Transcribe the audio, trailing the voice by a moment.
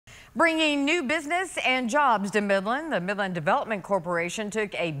Bringing new business and jobs to Midland, the Midland Development Corporation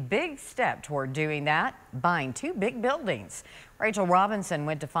took a big step toward doing that, buying two big buildings. Rachel Robinson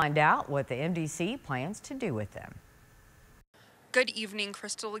went to find out what the MDC plans to do with them. Good evening,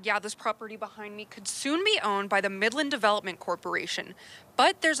 Crystal. Yeah, this property behind me could soon be owned by the Midland Development Corporation,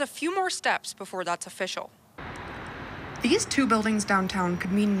 but there's a few more steps before that's official. These two buildings downtown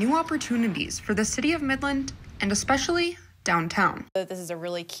could mean new opportunities for the city of Midland and especially downtown. This is a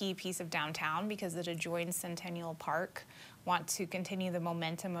really key piece of downtown because it adjoins Centennial Park. Want to continue the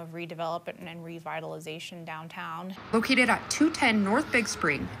momentum of redevelopment and revitalization downtown. Located at 210 North Big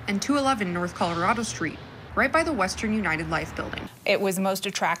Spring and 211 North Colorado Street, right by the Western United Life building. It was most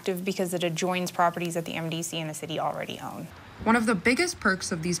attractive because it adjoins properties that the MDC and the city already own. One of the biggest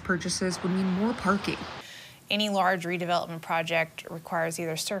perks of these purchases would mean more parking. Any large redevelopment project requires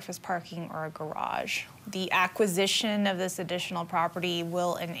either surface parking or a garage. The acquisition of this additional property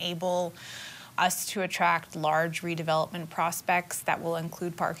will enable us to attract large redevelopment prospects that will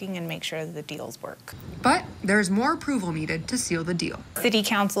include parking and make sure that the deals work. But there's more approval needed to seal the deal. City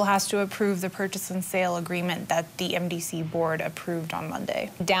Council has to approve the purchase and sale agreement that the MDC board approved on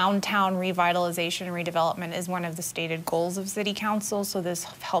Monday. Downtown revitalization and redevelopment is one of the stated goals of City Council, so this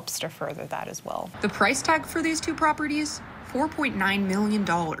helps to further that as well. The price tag for these two properties, $4.9 million.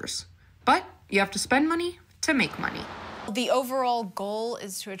 But you have to spend money to make money. The overall goal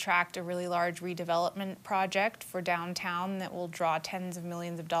is to attract a really large redevelopment project for downtown that will draw tens of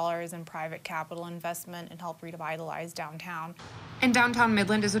millions of dollars in private capital investment and help revitalize downtown. And downtown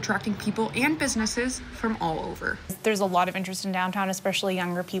Midland is attracting people and businesses from all over. There's a lot of interest in downtown, especially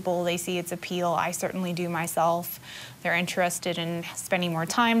younger people. They see its appeal. I certainly do myself. They're interested in spending more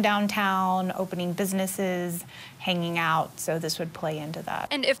time downtown, opening businesses, hanging out, so this would play into that.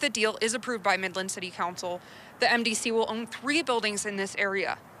 And if the deal is approved by Midland City Council, the MDC will own 3 buildings in this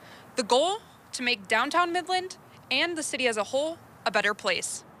area. The goal, to make downtown Midland and the city as a whole a better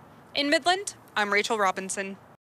place. In Midland, I'm Rachel Robinson.